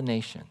all the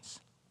nations.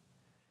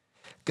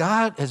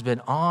 God has been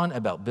on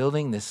about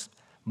building this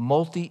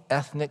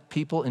multi-ethnic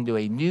people into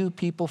a new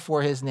people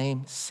for his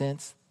name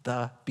since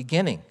the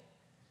beginning.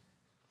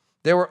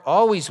 There were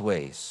always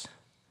ways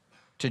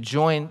to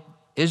join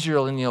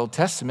Israel in the Old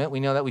Testament. We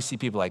know that we see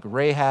people like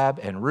Rahab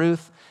and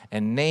Ruth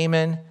and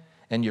Naaman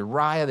and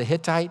Uriah the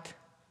Hittite.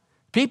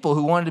 People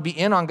who wanted to be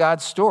in on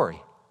God's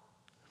story.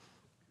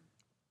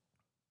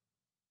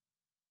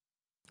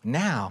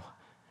 Now,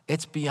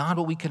 it's beyond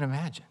what we can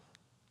imagine.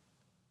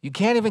 You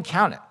can't even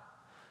count it.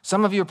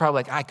 Some of you are probably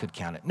like, I could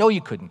count it. No,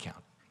 you couldn't count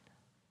it.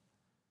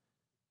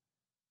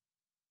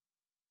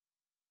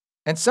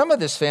 And some of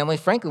this family,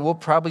 frankly, we'll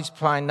probably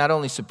find not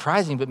only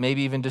surprising, but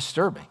maybe even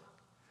disturbing.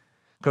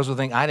 Because we'll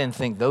think, I didn't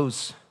think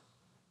those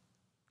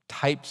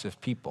types of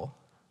people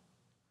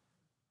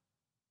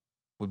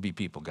would be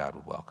people God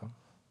would welcome.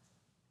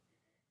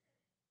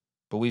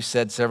 But we've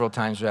said several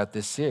times throughout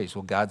this series,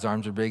 well, God's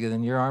arms are bigger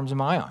than your arms and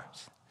my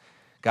arms.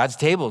 God's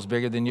table is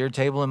bigger than your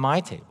table and my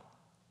table.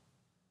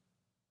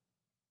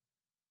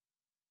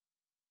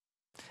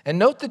 And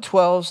note the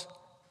 12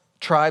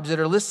 tribes that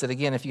are listed.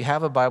 Again, if you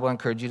have a Bible, I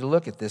encourage you to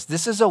look at this.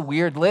 This is a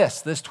weird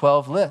list, this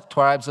 12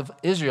 tribes of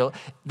Israel.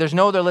 There's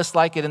no other list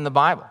like it in the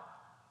Bible.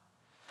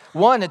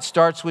 One, it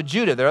starts with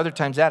Judah. There are other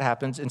times that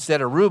happens.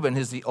 Instead of Reuben,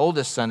 who's the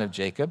oldest son of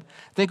Jacob.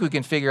 I think we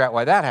can figure out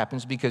why that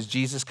happens, because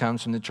Jesus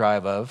comes from the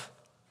tribe of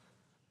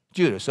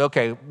Judah. So,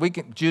 okay,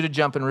 Judah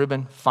jumping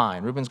Reuben,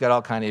 fine. Reuben's got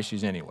all kind of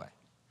issues anyway.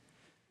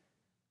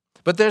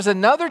 But there's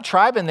another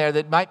tribe in there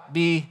that might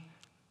be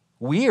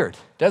weird.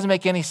 Doesn't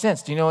make any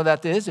sense. Do you know what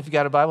that is? If you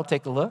got a Bible,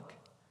 take a look.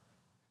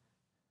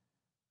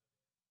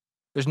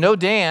 There's no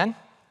Dan.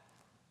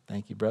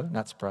 Thank you, brother.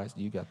 Not surprised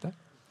you got that.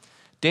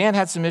 Dan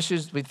had some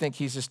issues. We think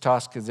he's just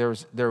tossed because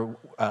there were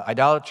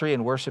idolatry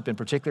and worship in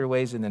particular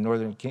ways in the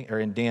northern or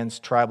in Dan's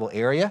tribal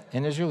area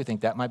in Israel. We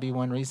think that might be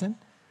one reason.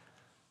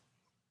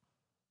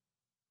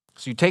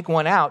 So you take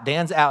one out,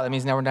 Dan's out. That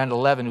means now we're down to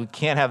 11. We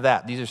can't have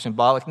that. These are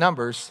symbolic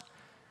numbers.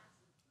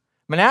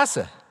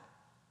 Manasseh.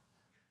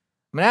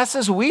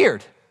 Manasseh's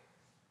weird.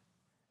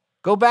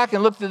 Go back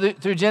and look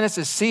through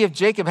Genesis. See if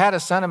Jacob had a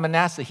son of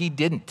Manasseh. He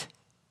didn't.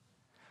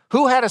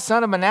 Who had a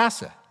son of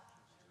Manasseh?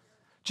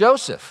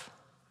 Joseph.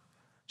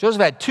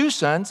 Joseph had two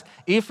sons,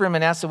 Ephraim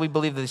and Manasseh. We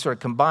believe that they sort of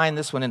combined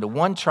this one into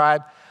one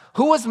tribe.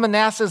 Who was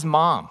Manasseh's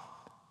mom?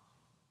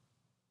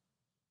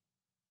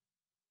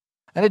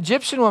 An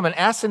Egyptian woman,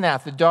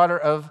 Asenath, the daughter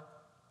of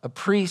a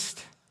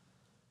priest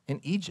in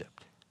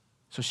Egypt.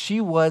 So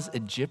she was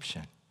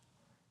Egyptian.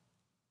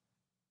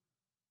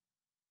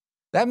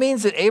 That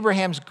means that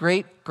Abraham's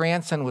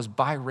great-grandson was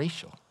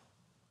biracial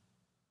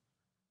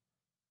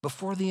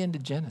before the end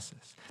of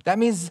Genesis. That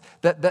means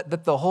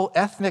that the whole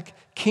ethnic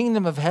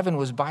kingdom of heaven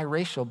was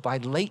biracial by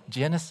late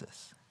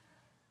Genesis.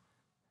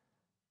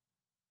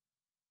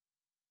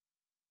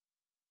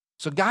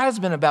 So God has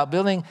been about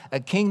building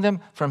a kingdom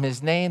from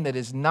his name that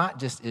is not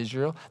just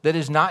Israel, that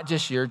is not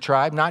just your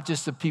tribe, not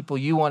just the people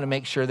you want to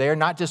make sure they're,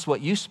 not just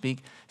what you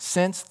speak,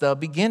 since the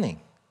beginning.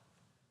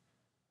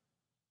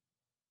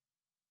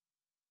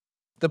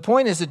 The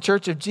point is the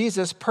church of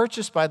Jesus,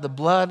 purchased by the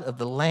blood of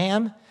the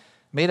Lamb,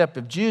 made up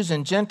of Jews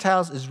and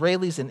Gentiles,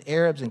 Israelis and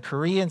Arabs and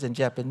Koreans and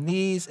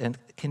Japanese and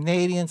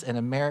Canadians and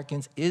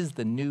Americans, is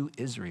the new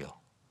Israel.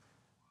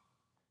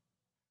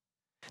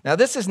 Now,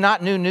 this is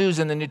not new news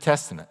in the New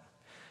Testament.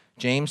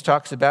 James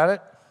talks about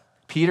it.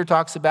 Peter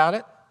talks about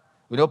it.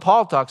 We know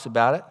Paul talks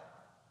about it.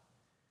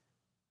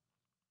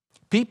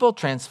 People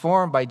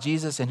transformed by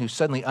Jesus and who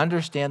suddenly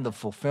understand the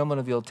fulfillment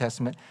of the Old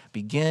Testament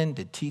begin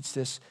to teach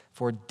this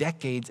for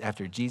decades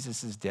after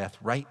Jesus' death,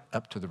 right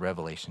up to the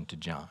revelation to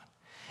John.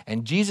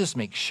 And Jesus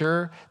makes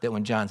sure that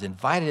when John's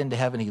invited into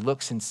heaven, he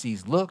looks and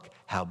sees, look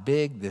how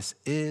big this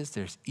is.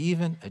 There's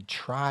even a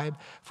tribe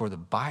for the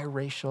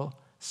biracial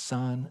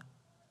son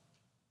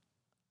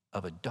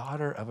of a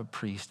daughter of a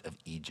priest of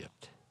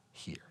Egypt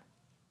here.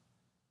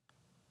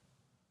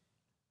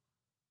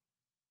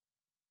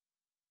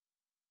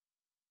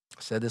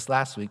 I said this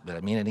last week, but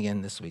I mean it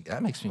again this week.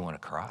 That makes me want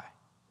to cry.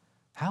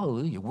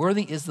 Hallelujah.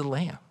 Worthy is the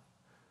Lamb.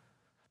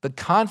 The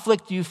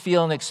conflict you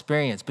feel and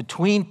experience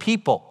between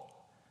people,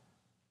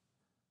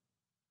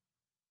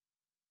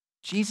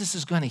 Jesus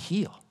is going to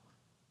heal.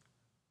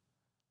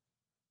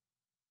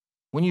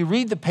 When you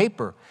read the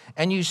paper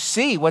and you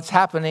see what's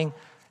happening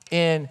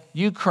in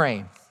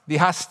Ukraine, the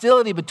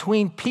hostility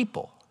between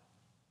people,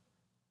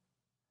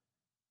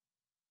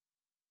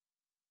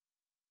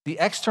 the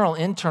external,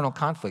 internal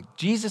conflict,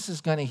 Jesus is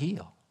going to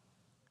heal.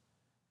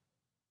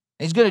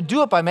 And he's going to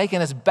do it by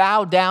making us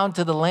bow down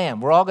to the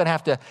Lamb. We're all going to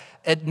have to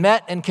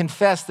admit and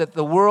confess that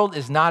the world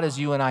is not as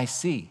you and I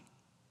see.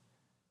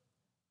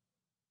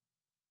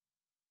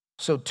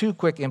 So, two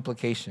quick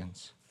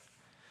implications.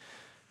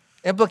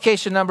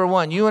 Implication number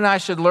one, you and I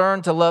should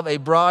learn to love a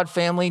broad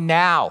family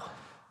now.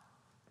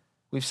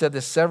 We've said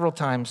this several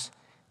times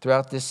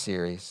throughout this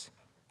series.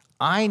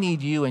 I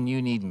need you and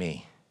you need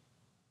me.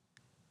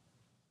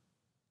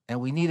 And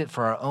we need it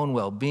for our own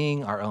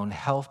well-being, our own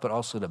health, but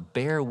also to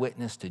bear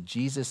witness to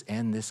Jesus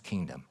and this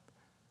kingdom.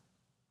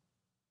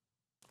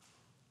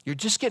 You're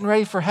just getting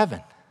ready for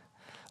heaven.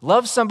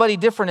 Love somebody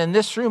different in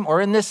this room or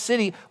in this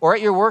city or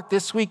at your work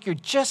this week. You're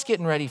just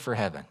getting ready for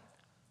heaven.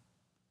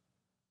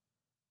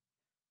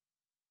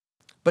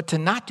 But to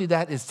not do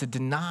that is to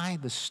deny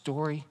the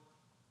story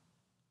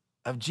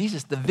of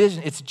Jesus, the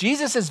vision. It's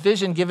Jesus'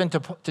 vision given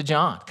to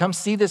John. Come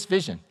see this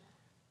vision.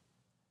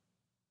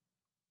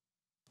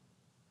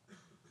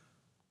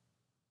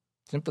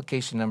 It's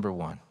implication number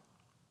one.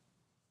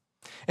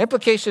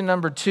 Implication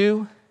number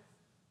two,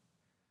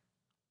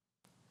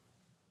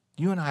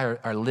 you and I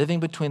are living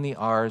between the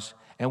R's,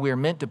 and we are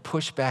meant to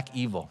push back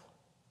evil.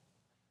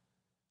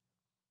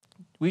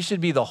 We should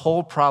be the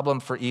whole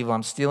problem for evil.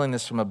 I'm stealing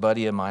this from a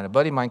buddy of mine. A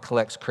buddy of mine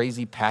collects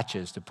crazy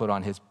patches to put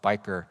on his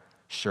biker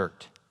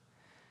shirt.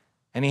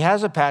 And he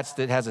has a patch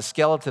that has a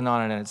skeleton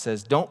on it, and it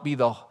says, don't be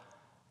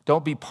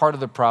part of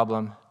the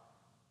problem.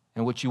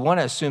 And what you want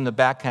to assume the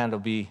backhand will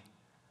be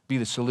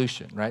the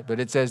solution, right?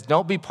 But it says,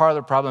 don't be part of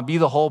the problem, be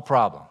the whole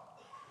problem.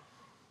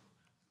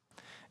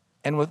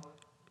 And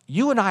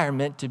you and I are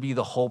meant to be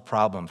the whole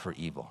problem for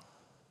evil.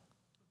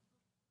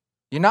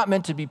 You're not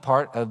meant to be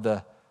part of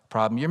the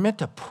problem. You're meant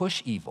to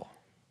push evil.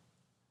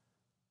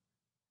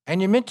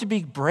 And you're meant to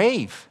be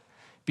brave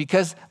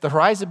because the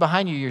horizon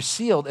behind you, you're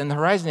sealed, and the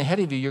horizon ahead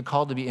of you, you're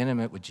called to be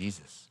intimate with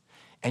Jesus.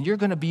 And you're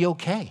going to be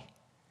okay.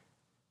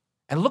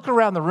 And look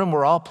around the room.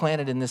 We're all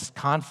planted in this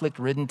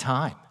conflict-ridden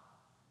time.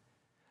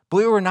 But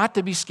we were not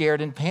to be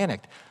scared and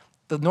panicked.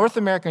 The North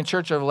American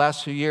church over the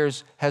last few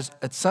years has,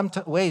 in some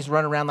ways,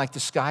 run around like the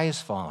sky is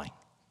falling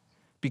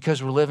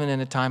because we're living in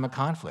a time of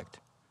conflict.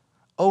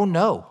 Oh,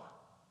 no.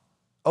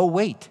 Oh,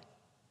 wait.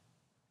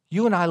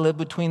 You and I live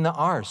between the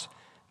R's.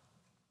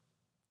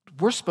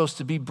 We're supposed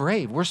to be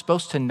brave. We're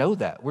supposed to know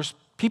that.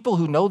 People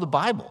who know the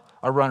Bible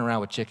are running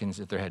around with chickens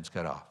with their heads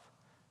cut off.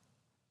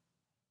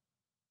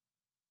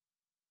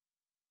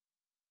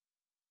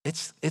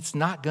 It's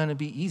not going to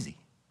be easy.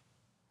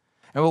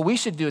 And what we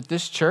should do at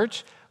this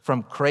church,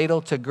 from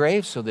cradle to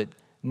grave, so that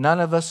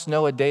none of us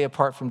know a day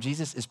apart from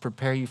Jesus, is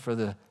prepare you for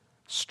the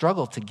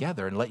struggle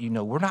together and let you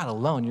know we're not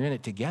alone, you're in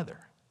it together.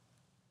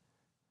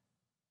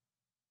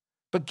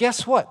 But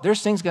guess what?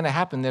 There's things going to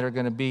happen that are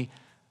going to be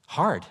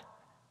hard.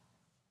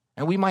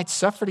 And we might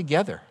suffer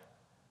together.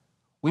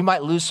 We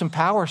might lose some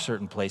power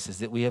certain places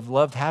that we have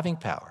loved having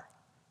power.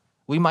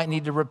 We might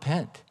need to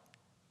repent.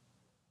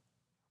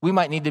 We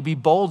might need to be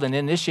bold and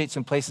initiate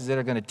some places that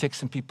are going to tick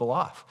some people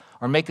off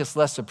or make us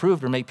less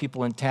approved or make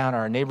people in town or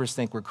our neighbors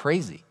think we're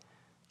crazy.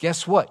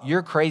 Guess what?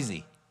 You're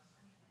crazy.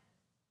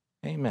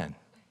 Amen.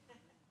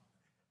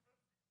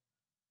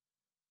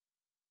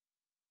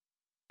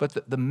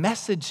 But the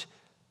message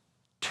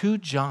to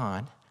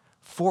John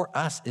for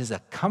us is a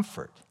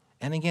comfort.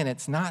 And again,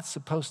 it's not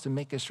supposed to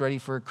make us ready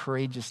for a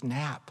courageous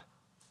nap.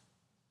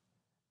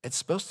 It's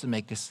supposed to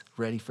make us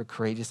ready for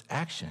courageous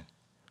action.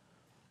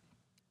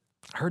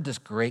 I heard this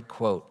great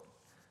quote.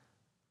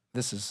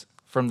 This is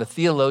from the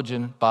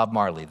theologian Bob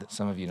Marley. That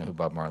some of you know who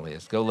Bob Marley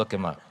is. Go look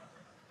him up.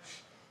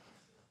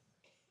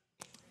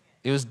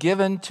 It was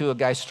given to a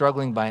guy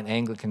struggling by an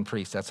Anglican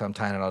priest. That's how I'm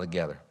tying it all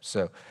together.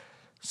 So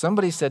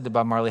somebody said to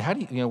Bob Marley,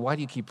 why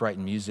do you keep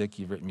writing music?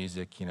 You've written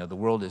music. The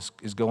world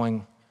is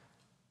going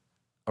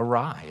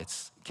awry.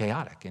 It's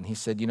chaotic. And he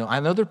said, I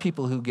know there are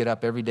people who get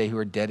up every day who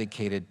are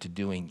dedicated to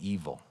doing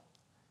evil.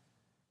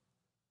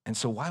 And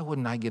so why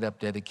wouldn't I get up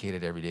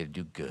dedicated every day to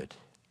do good?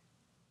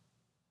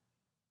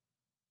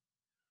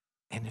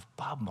 And if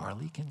Bob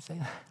Marley can say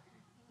that,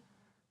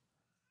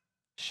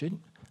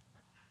 shouldn't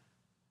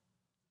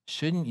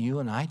you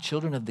and I,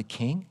 children of the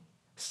King,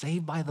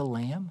 saved by the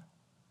Lamb,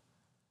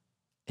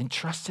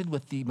 entrusted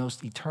with the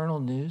most eternal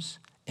news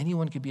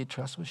anyone could be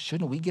entrusted with,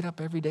 shouldn't we get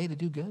up every day to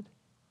do good?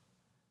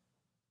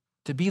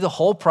 To be the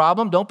whole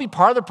problem? Don't be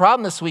part of the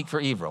problem this week for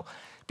evil.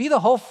 Be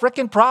the whole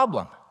frickin'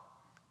 problem.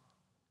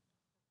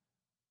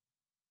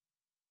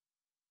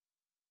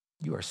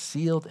 You are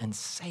sealed and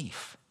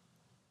safe.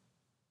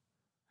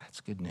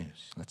 That's good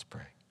news. Let's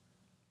pray.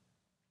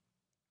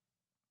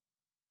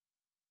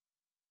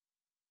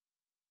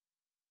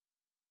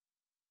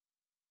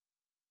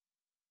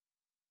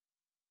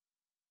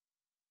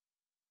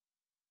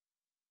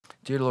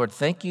 Dear Lord,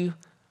 thank you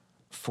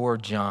for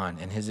John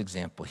and his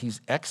example.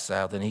 He's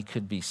exiled and he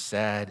could be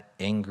sad,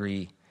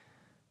 angry,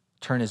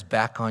 turn his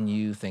back on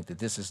you, think that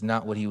this is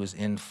not what he was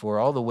in for,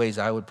 all the ways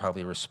I would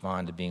probably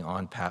respond to being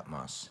on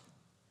Patmos.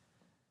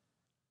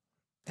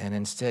 And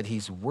instead,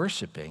 he's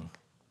worshiping.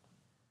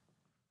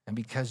 And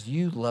because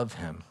you love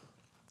him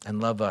and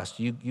love us,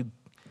 you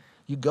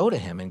go to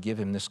him and give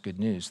him this good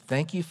news.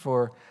 Thank you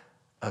for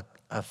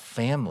a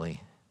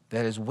family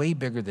that is way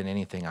bigger than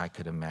anything I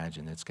could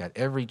imagine. It's got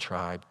every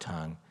tribe,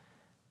 tongue,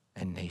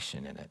 and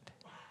nation in it.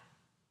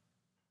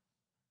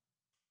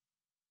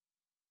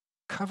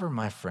 Cover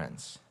my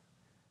friends.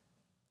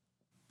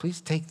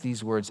 Please take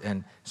these words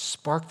and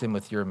spark them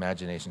with your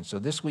imagination. So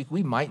this week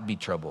we might be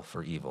trouble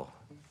for evil.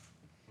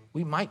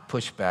 We might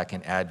push back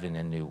in Advent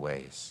in new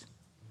ways.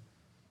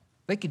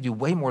 They can do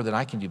way more than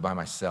I can do by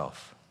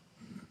myself.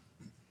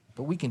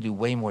 But we can do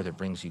way more that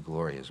brings you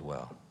glory as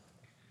well.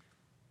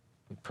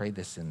 We pray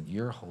this in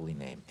your holy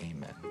name.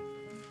 Amen.